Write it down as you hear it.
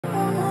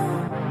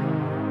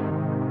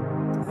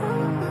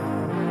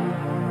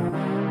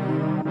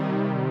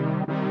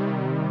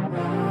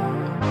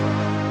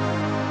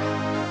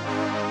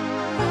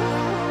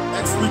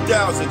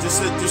XP1000.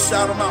 Just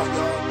shout them out,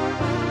 y'all.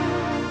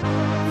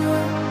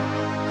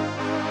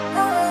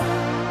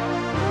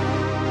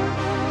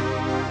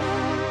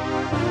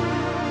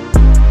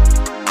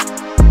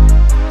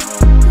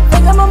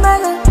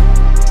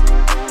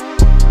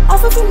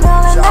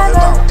 Shout them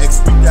out,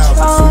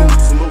 XP1000.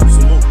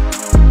 Salute.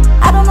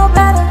 I don't know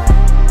better.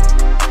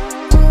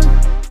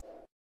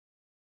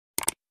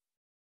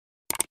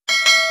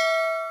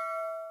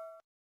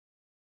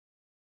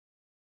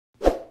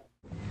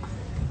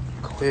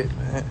 Quit,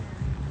 man.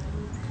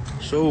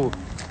 Show.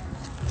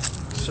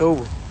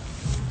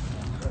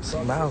 That's a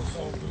mouse.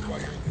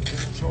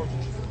 Show.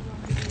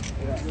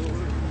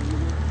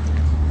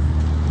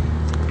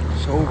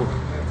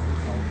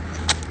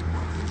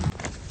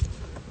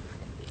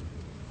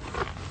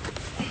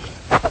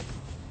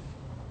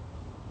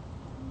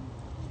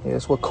 Yeah,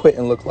 that's what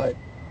quitting look like.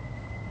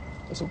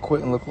 That's what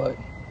quitting look like.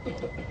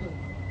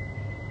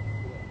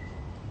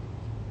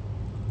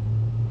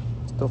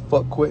 What the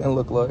fuck quitting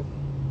look like?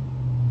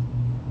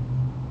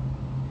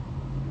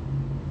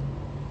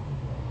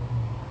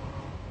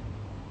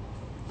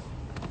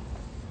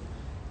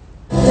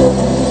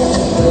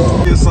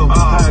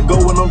 I go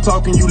when I'm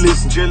talking, you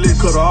listen.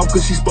 Cut her off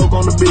cause she spoke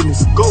on the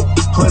business. Go,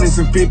 hundreds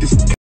and fifties.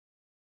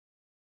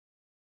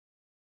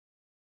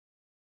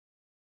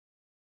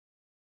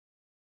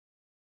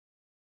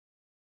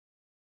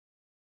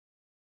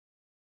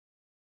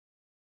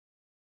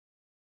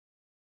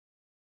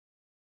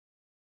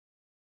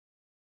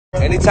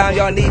 Anytime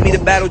y'all need me to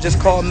battle, just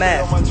call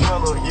Matt.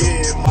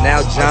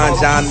 Now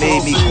John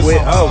made me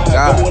quit. Oh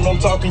God. When I'm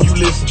talking, you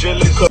listen.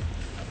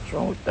 What's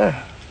wrong with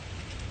that?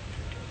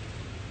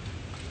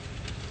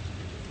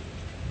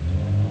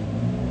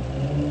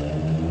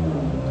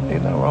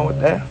 Ain't nothing wrong with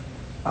that.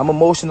 I'm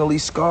emotionally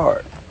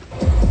scarred.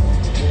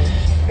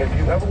 If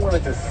you ever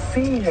wanted to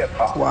see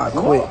hip-hop, Why I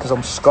quit? Because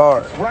I'm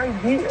scarred. right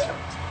here.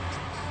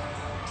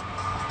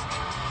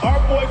 Our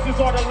voices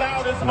are the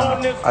loudest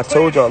on this. I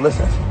told y'all,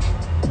 listen.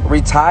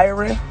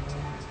 Retiring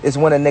is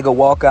when a nigga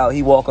walk out.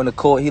 He walk on the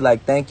court. He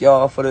like, thank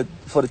y'all for the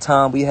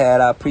time we had.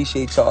 I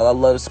appreciate y'all. I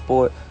love the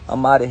sport.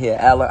 I'm out of here.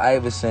 Allen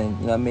Iverson.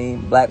 You know what I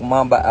mean? Black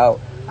Mamba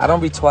out. I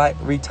don't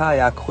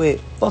retire. I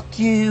quit. Fuck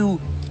you.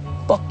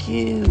 Fuck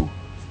you.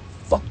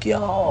 Fuck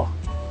y'all.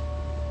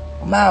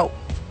 I'm out.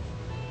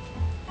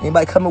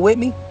 Anybody coming with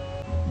me?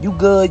 You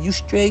good? You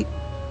straight?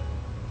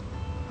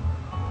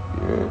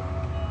 Yeah.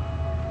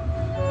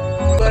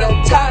 But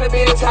I'm tired of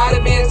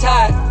being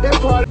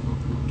tired.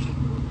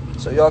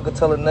 So y'all can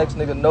tell the next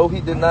nigga, no,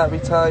 he did not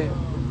retire.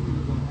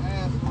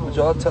 Would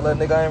y'all tell that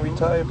nigga I ain't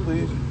retired,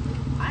 please?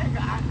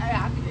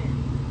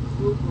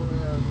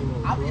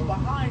 I'll be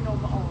behind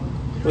on my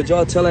own. Would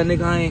y'all tell that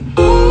nigga I ain't?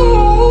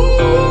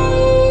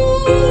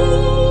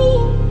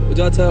 Would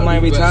y'all tell him I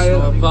ain't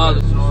retired?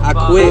 I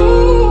quit.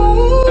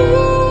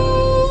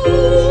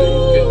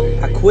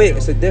 I quit.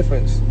 It's a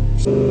difference.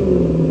 Look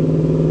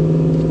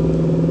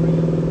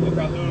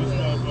how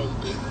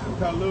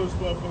little this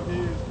motherfucker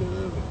is.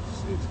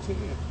 6'10".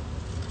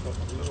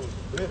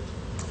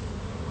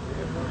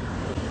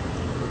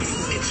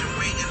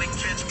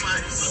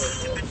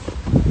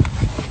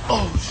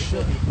 Oh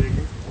shit.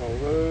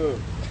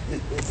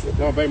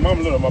 No, baby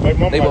mama little. My baby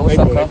mama. Neighbor, what's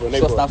up, cuz?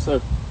 Short stop,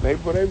 sir.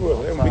 Neighbor.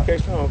 BK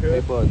strong, okay?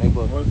 Neighbor.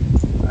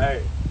 Hey,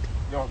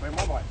 yo, baby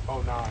mama like,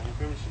 oh nah, you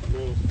feel me? She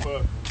little as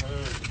fuck.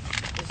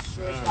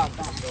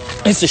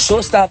 It's a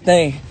shortstop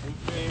thing.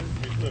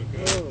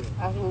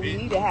 That's what we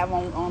need to have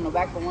on the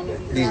back of one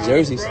of These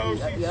jerseys. Bro,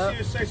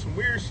 she'll say some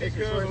weird shit,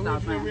 cuz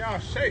I'll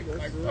shake.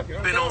 Like, fuck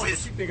it.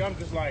 She think I'm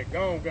just like,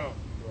 gone.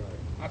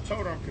 I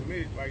told her I'm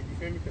committed, like, you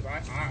feel me? Because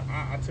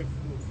I took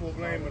full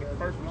blame of the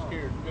first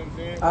miscarriage, you know what I'm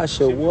saying? I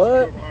should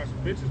what?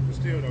 Some bitches, but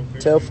still, though.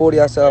 Tell 40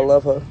 I said I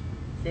love her. You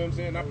feel what I'm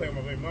saying? I play with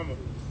my baby mama,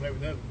 play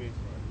with other bitches.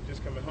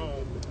 Just coming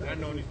home, and I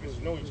know these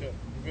bitches know each other. You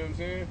feel what I'm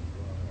saying?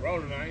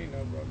 Rolling, I ain't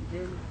know, bro. You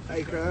feel me?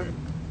 Hey, cuz.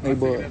 Hey,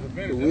 boy.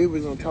 The weed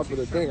was on top of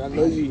the thing. I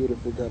know you would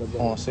have forgot about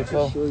it. On 6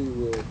 I'm sure you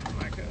would.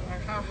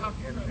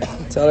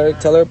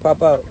 Tell her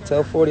pop out.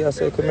 Tell 40 I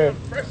said come here.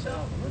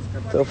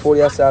 Tell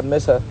 40 I said I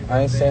miss her. I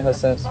ain't seen her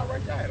since.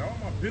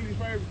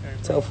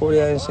 Tell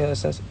 40 I ain't seen her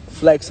since.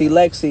 Flexi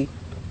Lexi.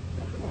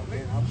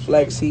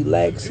 Flexi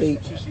Lexi.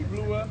 She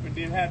blew up and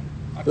then had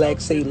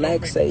Flexi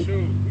Lexi. We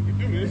can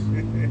do this.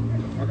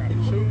 I got the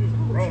shoes.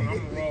 Roll. I'm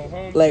gonna roll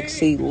home.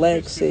 Flexi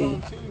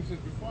Lexi.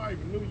 Before I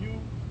even knew you,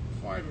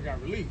 before I even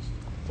got released.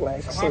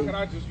 Flexi. So how could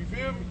I just, you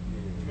feel me?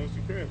 No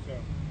secret. So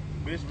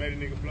bitch made a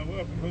nigga blow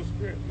up in her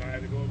script, and I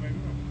had to go back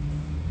home.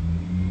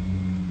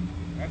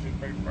 I just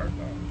break the first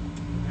time.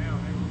 Damn, I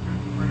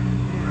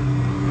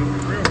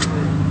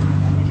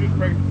just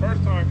break the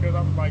first time because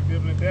I was like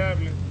dibbling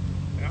dabbling,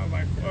 and I was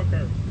like, fuck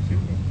her. She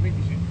was some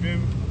sneaky shit, you feel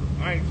me?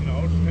 I ain't seen no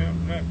ultrasound,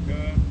 nothing,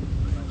 cuz.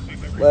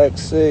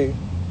 Lexi.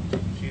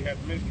 She had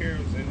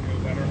miscarriages and it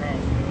was at her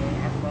house.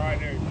 I cried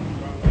there.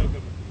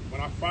 When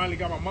I finally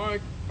got my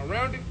mind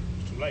around it,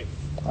 it's too late.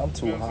 I'm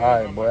too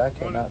high, boy. I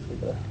cannot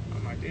figure that.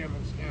 I'm like, damn,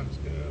 I'm scandalous,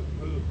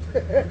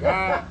 cuz.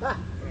 God,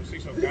 See,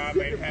 so God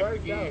made it happen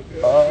again.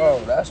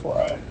 Oh, that's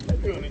why.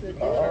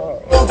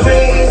 Oh.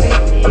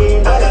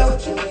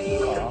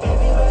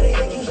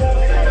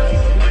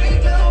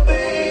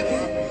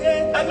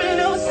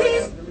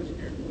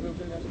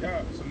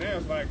 So now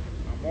it's like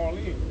I'm all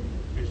in.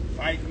 Bitch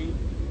fight me,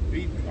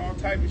 beat me, all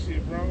type of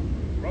shit, bro.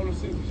 Roller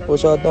 60.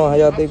 What y'all doing? How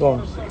y'all day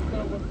going? I told him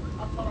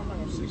I'm not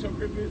gonna 6 your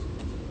crib, bitch.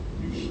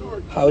 You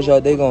short. How's y'all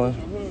day going?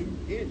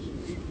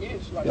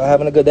 Y'all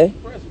having a good day?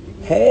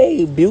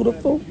 Hey,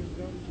 beautiful.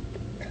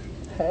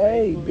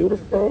 Hey,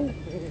 beautiful.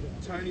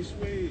 Tiny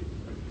sweet.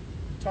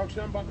 Talk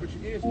something about what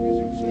you is,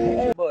 music.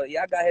 Hey, but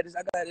yeah, I got here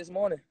this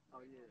morning.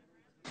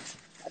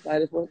 I got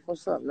here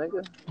what's up,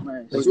 nigga?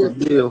 Man, what's the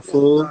deal,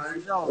 fool?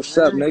 What's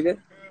up, nigga?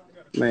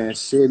 Man,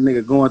 shit,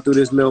 nigga going through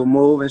this little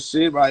move and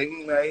shit. Right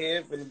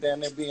here, finna down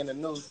there be in the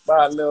new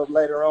spot a little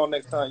later on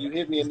next time. You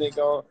hit me a nigga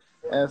on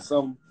and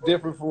some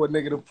different for a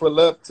nigga to pull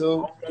up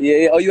to.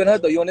 Yeah. Oh, you in the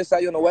hood though? You on this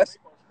side? You on the west?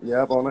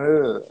 Yeah, up on the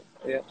hood.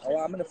 Yeah. Oh,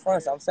 I'm in the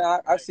front. So I'm saying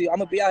I see. I'm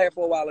gonna be out here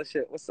for a while and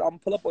shit. What's up? I'm gonna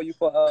pull up on you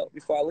for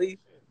before I leave.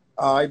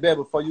 I bet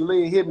before you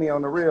leave, hit me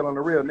on the real,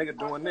 nigga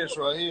doing this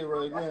right here,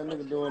 right now,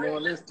 nigga doing all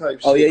this type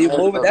shit. Oh yeah, you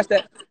moving? That's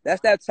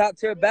that top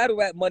tier battle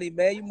rap money,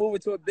 man. You moving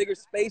to a bigger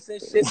space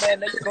and shit,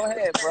 man. Nigga, go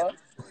ahead, bro.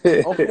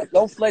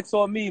 Don't flex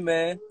on me,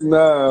 man.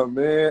 Nah,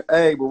 man.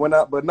 Hey, but when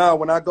I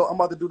go, I'm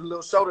about to do the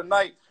little show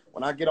tonight.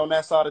 When I get on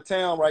that side of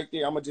town right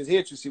there, I'm gonna just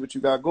hit you, see what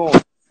you got going.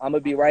 I'm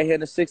gonna be right here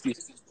in the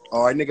 60s.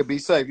 All right, nigga, be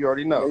safe. You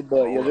already know. Hey,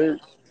 but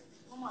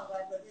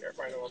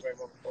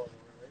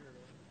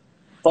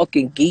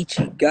fucking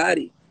Geechee got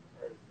it.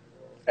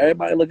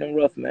 Everybody looking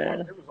rough,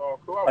 man.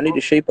 I need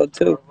to shape up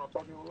too.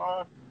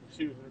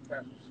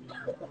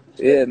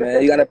 Yeah,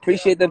 man. You gotta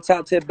appreciate them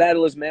top tier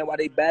battlers, man. While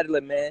they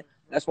battling, man.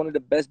 That's one of the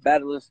best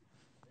battlers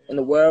in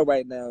the world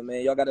right now,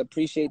 man. Y'all gotta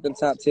appreciate them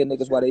top tier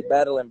niggas while they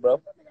battling,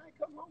 bro.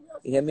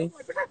 You hear me?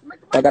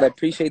 Y'all gotta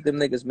appreciate them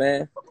niggas,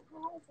 man.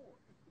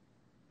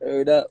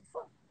 Heard up.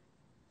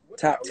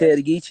 Top tier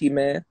Geechee,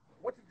 man.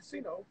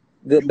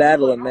 Good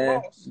battler,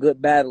 man. Good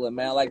battler,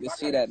 man. I like to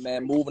see that,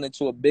 man. Moving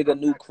into a bigger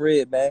new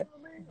crib, man.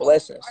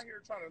 Blessings.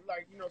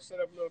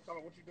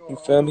 You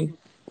feel me?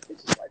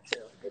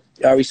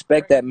 Y'all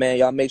respect that, man.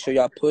 Y'all make sure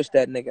y'all push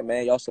that nigga,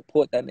 man. Y'all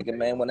support that nigga,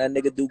 man. When that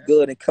nigga do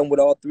good and come with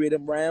all 3 of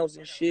them rounds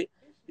and shit,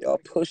 y'all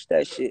push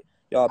that shit.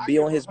 Y'all be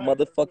on his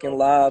motherfucking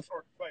live,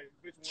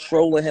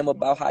 trolling him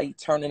about how he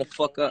turning the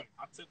fuck up.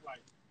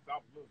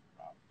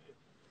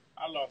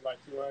 I lost like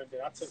 200.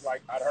 I took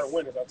like out of her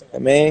winners. I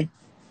took. Man.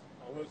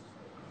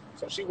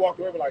 So she walked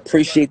over like.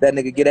 Appreciate that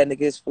nigga. Get that nigga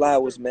his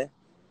flowers, man.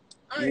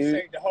 I ain't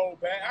say the whole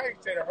bag. I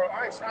ain't say the whole.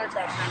 I ain't trying to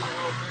say the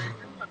whole thing.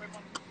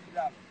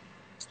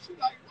 She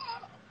like,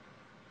 wow.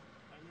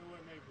 I knew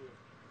what neighborhood.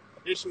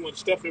 Then she went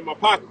stuff in my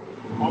pocket.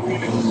 I'm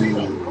in the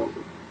casino.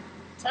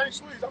 Tiny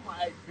sweets. I'm like,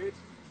 hey, bitch.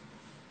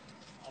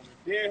 I'm a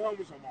dead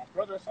homies on my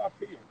brother's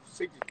IP. I'm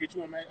sick to get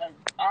you on, man.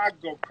 I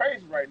go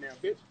crazy right now,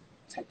 bitch.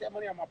 Take that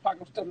money out of my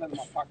pocket. I'm stuffing that in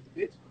my pocket,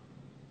 bitch.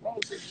 Roll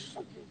 60.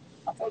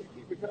 I told you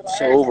keep it because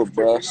it's over,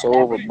 bro. It's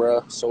over, bro.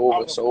 It's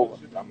over. It's over.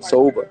 It's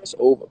over. It's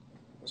over.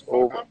 It's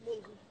over.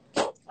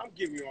 I'm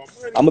giving you all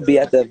money. I'm gonna be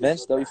at the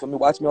events though. You feel me?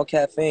 Watch me on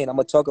Caffeine. I'm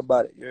gonna talk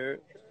about it.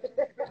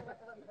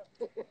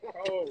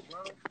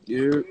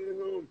 Yeah.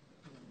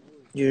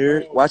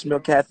 Watch me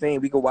on Caffeine.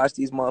 We can watch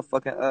these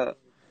motherfucking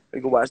we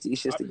can watch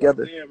these shits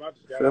together.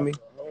 Feel me?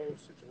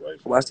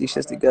 Watch these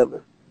shits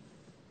together.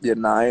 Yeah,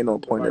 nah, I ain't no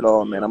point at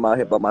all, man. I'm out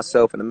here by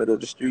myself in the middle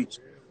of the streets.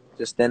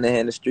 Just standing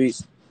here in the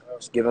streets.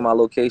 Just giving my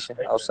location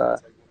outside.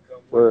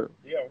 Word.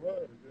 Yeah,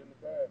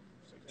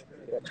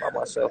 by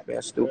myself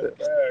being stupid.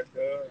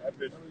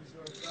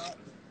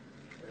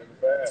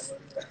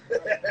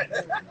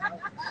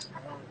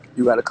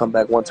 You gotta come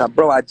back one time.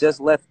 Bro, I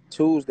just left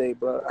Tuesday,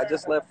 bro. I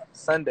just left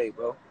Sunday,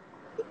 bro.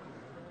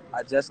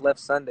 I just left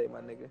Sunday, my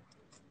nigga.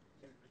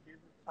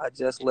 I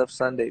just left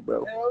Sunday,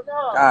 bro.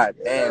 God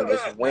damn,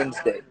 it's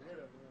Wednesday.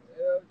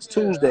 It's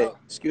Tuesday.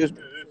 Excuse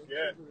me.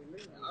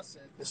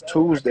 It's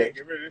Tuesday.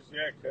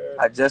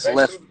 I just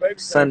left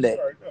Sunday.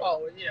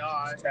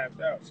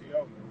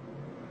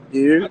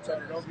 Yeah.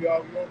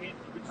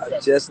 I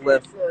just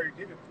left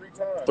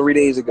 3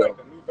 days ago.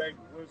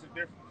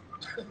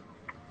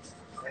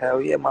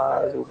 Hell yeah, my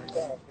eyes open.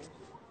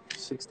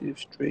 60th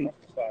Street.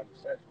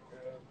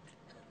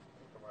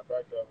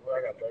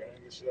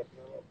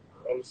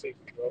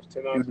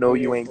 You know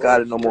you ain't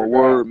got it no more.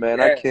 Word, man.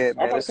 I can't,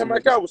 man. I'm gonna come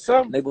back out with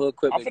something. Neighborhood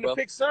equipment, I'm finna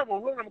pick something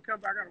on wood. I'm gonna come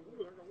back out of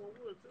wood. I got one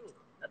wood too.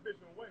 That bitch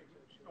gonna wait.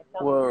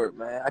 Word,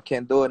 man. I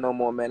can't do it no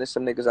more, man. There's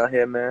some niggas out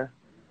here, man.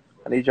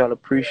 I need y'all to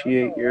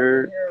appreciate I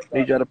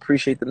need y'all to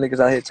appreciate the niggas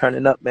out here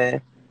turning up,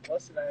 man.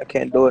 I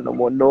can't do it no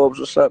more. Norbs,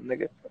 what's up,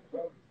 nigga?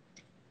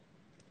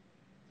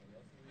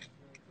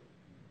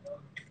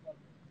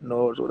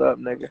 Norbs, what up,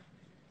 nigga?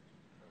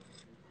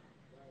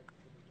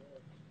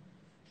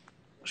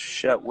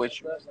 Shut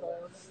with you.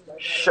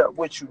 Shut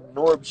with you,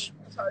 Norbs.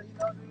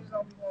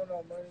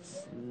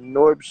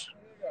 Norbs.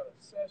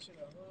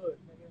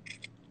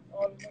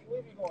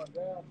 We be going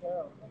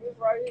downtown. It's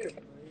right here.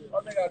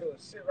 All they gotta do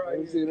is sit right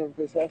here.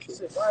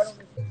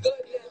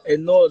 Hey,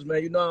 Norbs,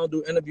 man. You know I don't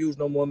do interviews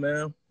no more,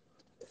 man.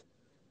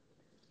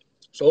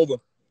 It's over.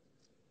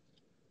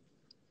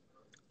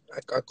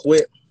 I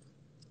quit.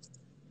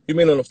 You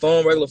mean on the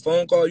phone, regular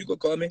phone call? You could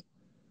call me.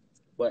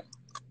 But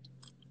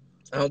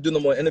I don't do no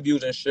more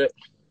interviews and shit.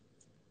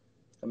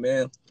 I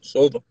mean, it's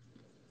over.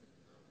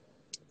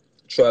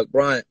 Truck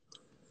Bryant.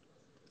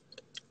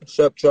 What's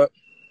up, Truck?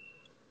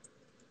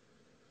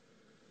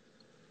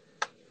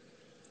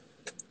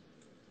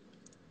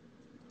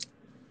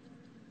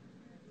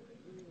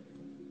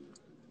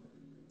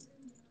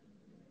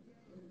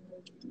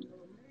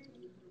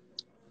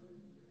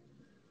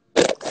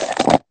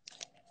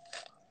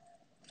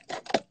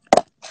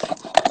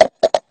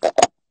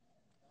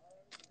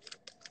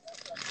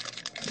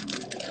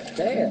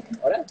 Damn.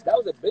 Oh, that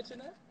was a bitch in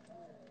there?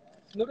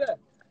 Look at that.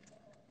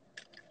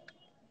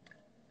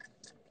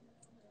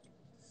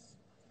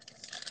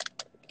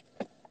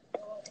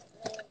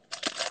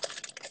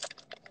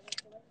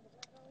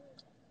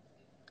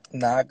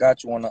 Nah, I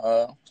got you on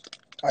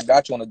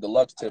the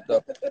deluxe tip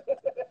though.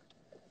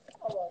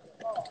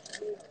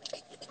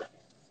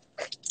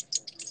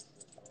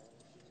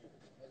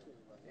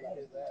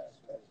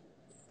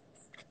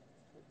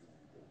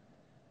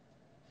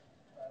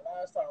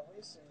 Last time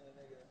we seen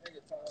the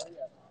nigga told he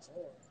got a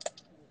sword.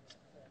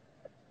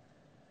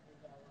 He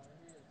got right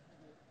here.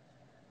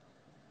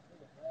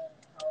 Nigga ran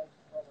house,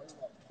 he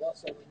like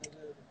bust over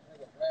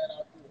nigga ran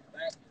out through the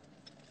back.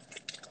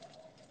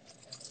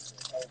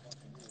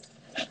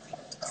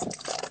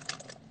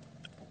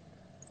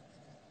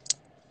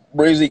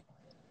 Breezy.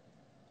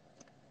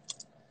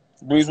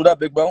 Breeze, what up,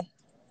 big bro?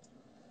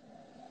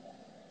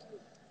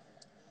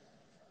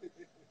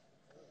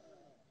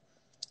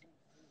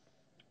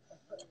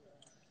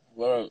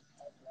 Word.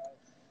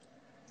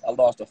 I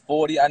lost a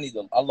 40. I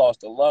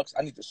lost a Lux.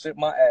 I need to sit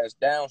my ass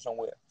down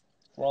somewhere.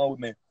 What's wrong with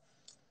me?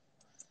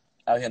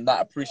 Out here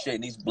not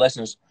appreciating these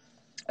blessings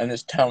and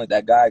this talent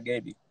that God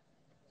gave you.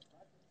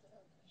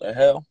 The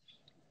hell?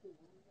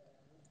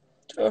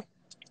 Yeah.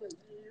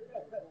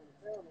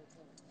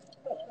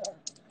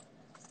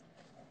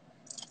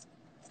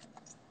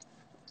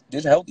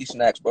 These healthy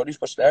snacks, bro. These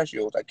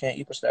pistachios. I can't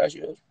eat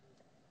pistachios.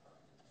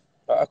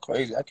 Ah,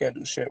 crazy. I can't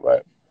do shit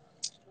right.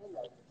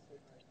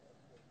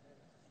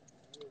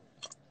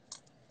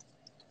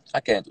 I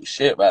can't do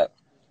shit right.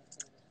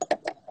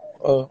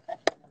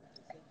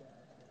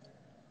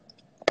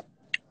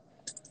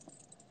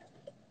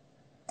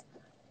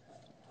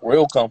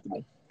 Real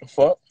comfortable. The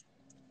fuck?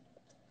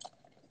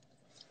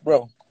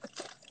 Bro,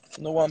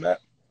 you know where I'm at?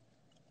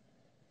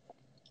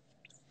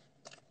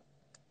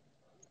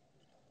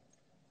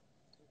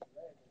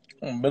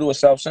 I'm in the middle of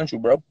South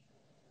Central, bro.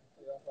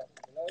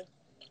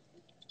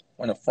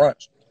 On the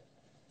front.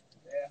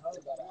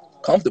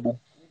 Comfortable.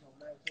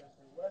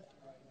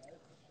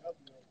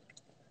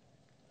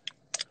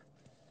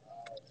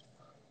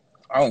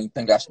 I don't even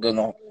think that's good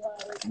enough.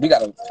 I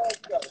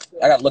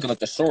gotta look at the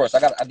thesaurus.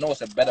 I know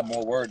it's a better,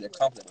 more word than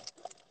comfortable.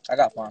 I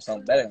gotta find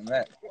something better than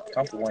that.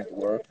 Comfortable ain't the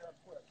word.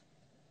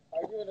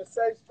 Are you in a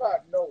safe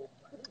spot? No.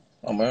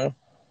 Oh man.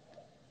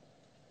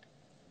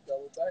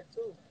 Double back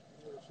too.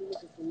 She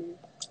looking for me.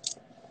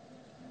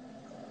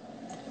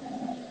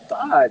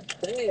 God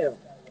damn.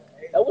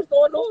 Now what's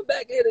going on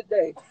back here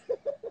today?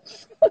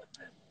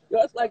 Yo,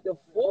 it's like the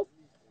 4th.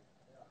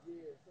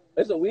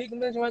 It's a weed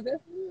convention right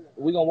there?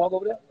 We gonna walk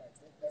over there?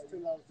 That's $10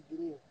 to get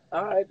in.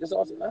 Alright, that's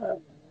awesome.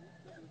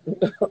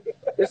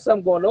 There's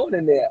something going on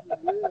in there.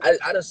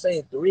 I done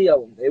seen 3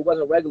 of them. It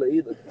wasn't regular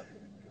either.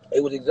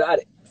 It was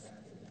exotic.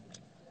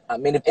 I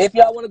mean, if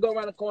y'all want to go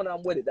around the corner,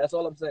 I'm with it. That's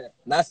all I'm saying.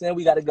 Not saying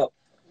we got to go.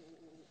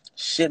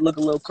 Shit look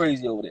a little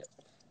crazy over there.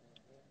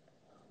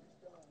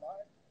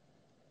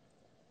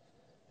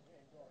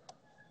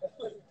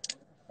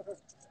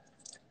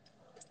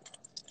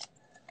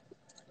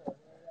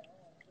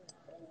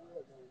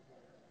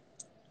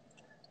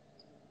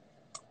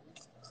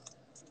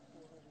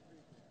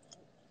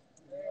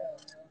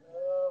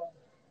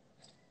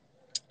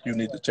 You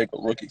need to take a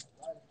rookie.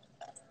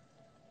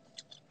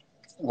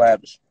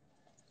 Lavish.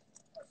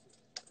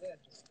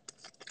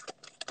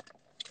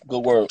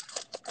 Good word.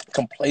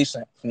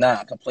 Complacent.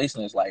 Nah,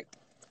 complacent is like,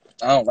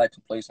 I don't like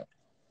complacent.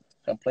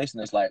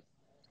 Complacent is like,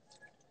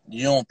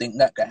 you don't think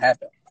that could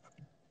happen.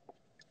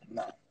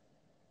 Nah.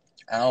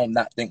 I don't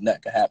not think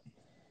that could happen.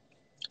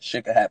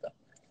 Shit could happen.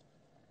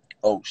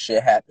 Oh,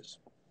 shit happens.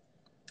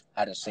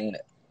 I done seen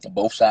it. On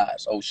both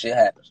sides. Oh, shit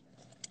happens.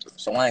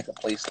 So I ain't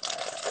complacent.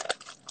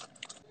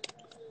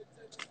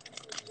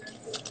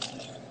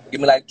 Give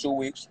me like 2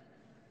 weeks.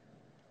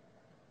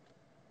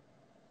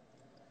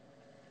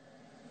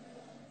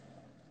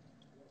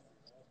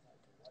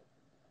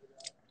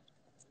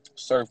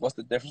 Surf, what's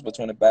the difference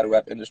between the battle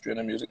rap industry and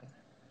the music?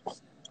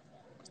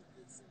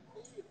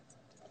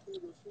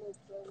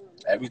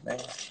 Everything.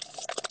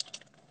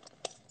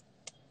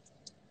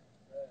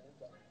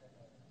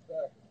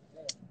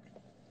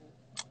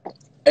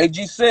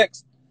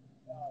 AG6.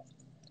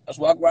 Let's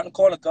walk around the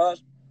corner,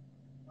 cuz.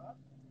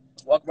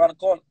 Let's walk around the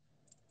corner.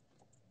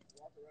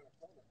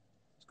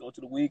 Let's go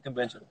to the weed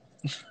convention.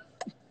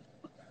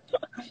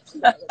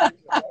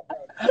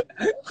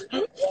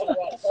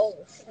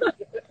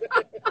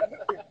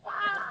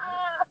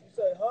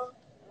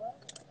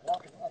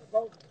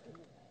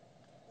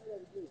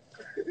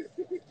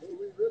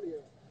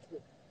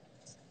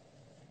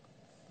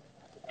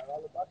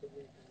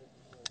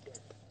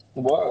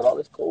 Word, all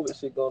this COVID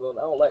shit going on.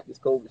 I don't like this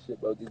COVID shit,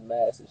 bro. These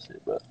massive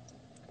shit, bro.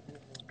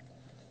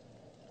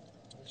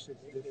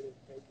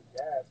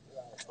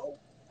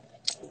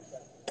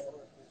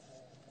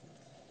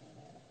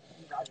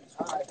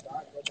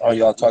 Oh,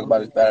 y'all talk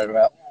about this battle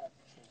rap.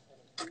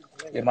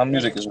 Yeah, my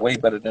music is way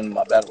better than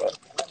my battle rap.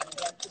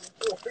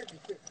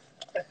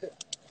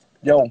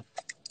 Yo.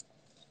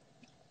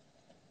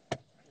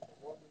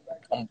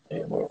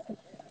 Yeah, bro.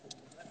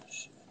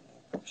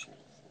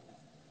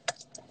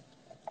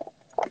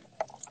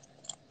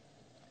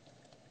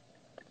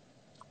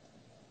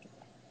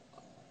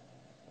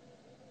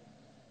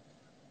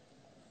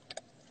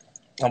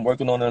 I'm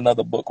working on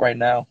another book right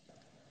now.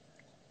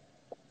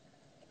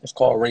 It's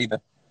called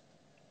Raven.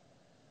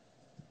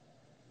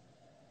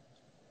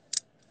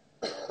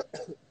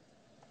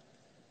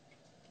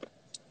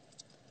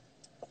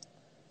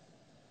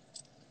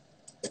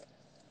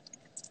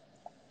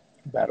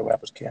 Battle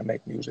rappers can't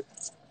make music.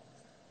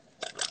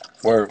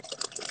 Word.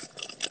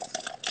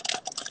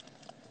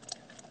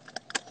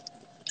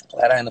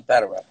 Glad I ain't a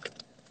battle rapper.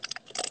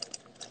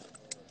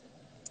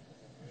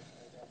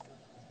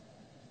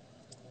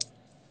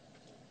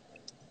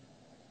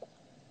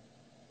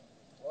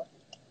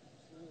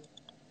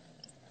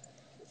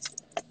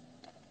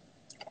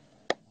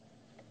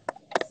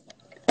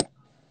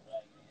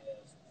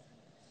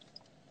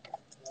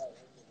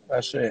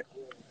 That's it.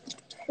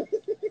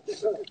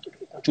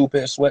 2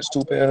 pair of sweats,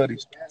 2 pair of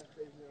hoodies.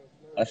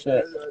 That's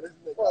it.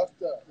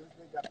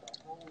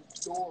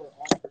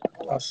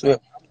 That's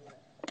it.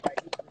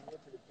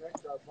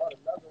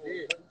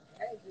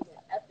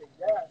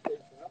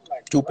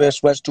 2 pair of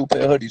sweats, 2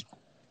 pair of hoodies.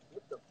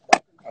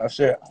 That's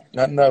it.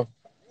 Nothing else.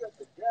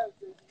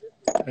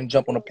 And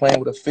jump on a plane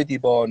with a 50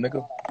 ball,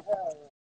 nigga.